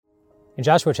In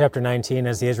Joshua chapter 19,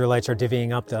 as the Israelites are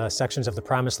divvying up the sections of the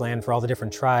promised land for all the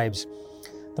different tribes,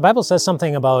 the Bible says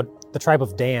something about the tribe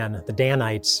of Dan, the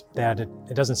Danites, that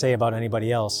it doesn't say about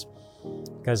anybody else.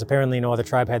 Because apparently no other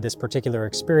tribe had this particular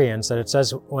experience, that it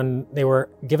says when they were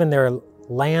given their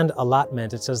land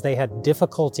allotment, it says they had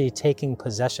difficulty taking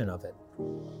possession of it.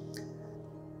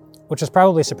 Which was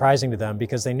probably surprising to them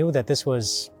because they knew that this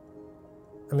was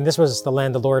the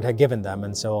land the Lord had given them.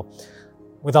 And so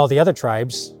with all the other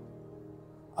tribes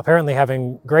apparently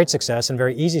having great success and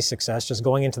very easy success just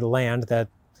going into the land that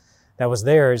was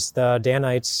theirs, the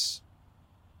Danites,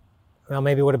 well,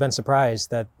 maybe would have been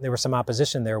surprised that there was some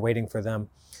opposition there waiting for them.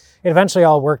 It eventually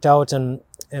all worked out and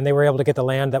they were able to get the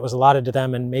land that was allotted to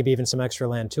them and maybe even some extra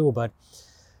land too, but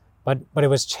it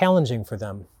was challenging for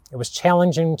them. It was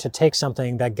challenging to take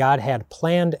something that God had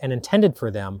planned and intended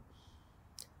for them.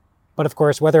 But of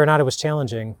course, whether or not it was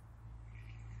challenging,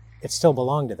 it still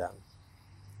belonged to them.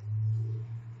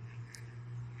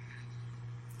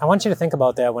 I want you to think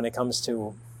about that when it comes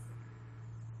to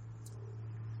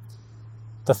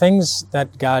the things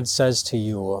that God says to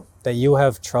you that you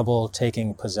have trouble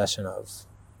taking possession of.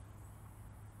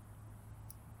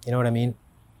 You know what I mean?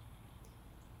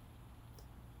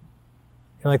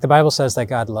 Like the Bible says that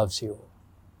God loves you.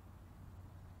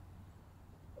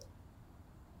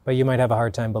 But you might have a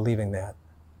hard time believing that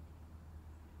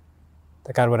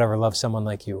God would ever love someone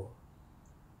like you.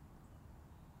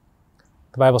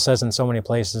 The Bible says in so many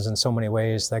places, in so many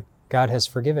ways, that God has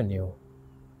forgiven you.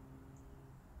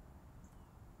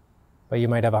 But you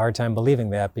might have a hard time believing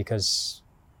that because,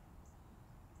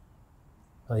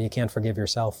 well, you can't forgive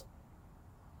yourself.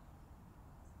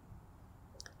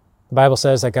 The Bible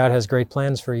says that God has great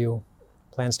plans for you,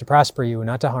 plans to prosper you,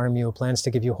 not to harm you, plans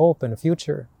to give you hope and a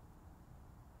future.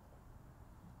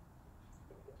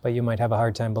 But you might have a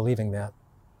hard time believing that.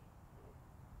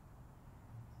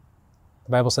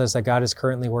 The Bible says that God is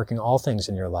currently working all things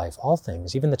in your life, all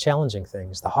things, even the challenging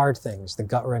things, the hard things, the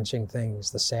gut-wrenching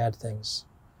things, the sad things,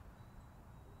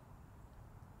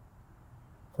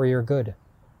 for your good.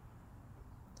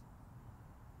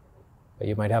 But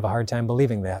you might have a hard time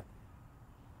believing that.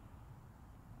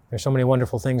 There's so many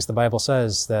wonderful things the Bible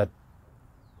says that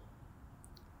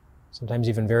sometimes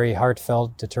even very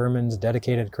heartfelt, determined,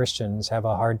 dedicated Christians have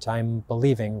a hard time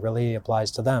believing really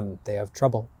applies to them. They have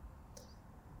trouble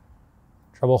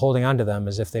holding on to them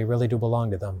as if they really do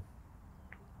belong to them.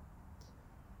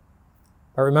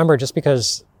 But remember, just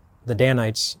because the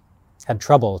Danites had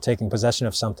trouble taking possession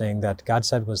of something that God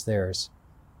said was theirs,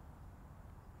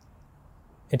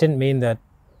 it didn't mean that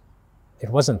it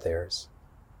wasn't theirs.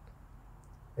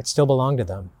 It still belonged to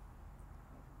them,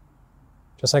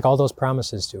 just like all those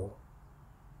promises do.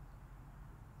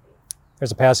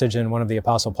 There's a passage in one of the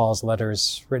Apostle Paul's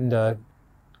letters written to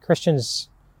Christians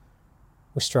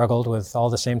who struggled with all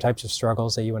the same types of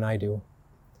struggles that you and I do.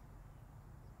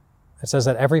 It says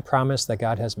that every promise that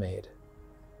God has made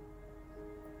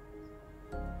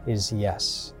is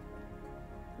yes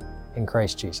in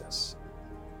Christ Jesus.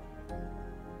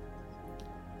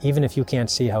 Even if you can't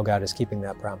see how God is keeping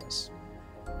that promise.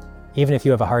 Even if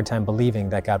you have a hard time believing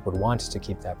that God would want to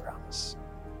keep that promise.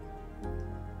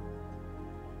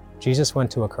 Jesus went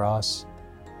to a cross.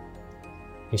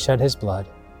 He shed his blood.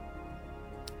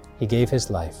 He gave his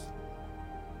life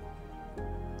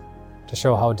to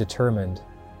show how determined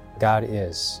God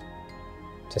is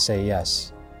to say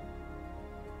yes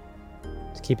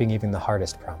to keeping even the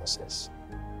hardest promises.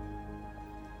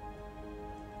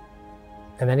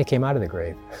 And then he came out of the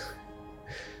grave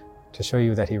to show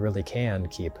you that he really can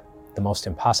keep the most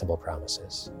impossible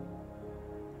promises.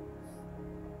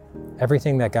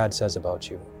 Everything that God says about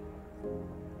you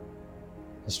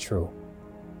is true,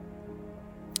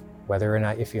 whether or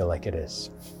not you feel like it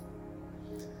is.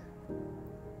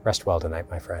 Rest well tonight,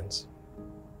 my friends.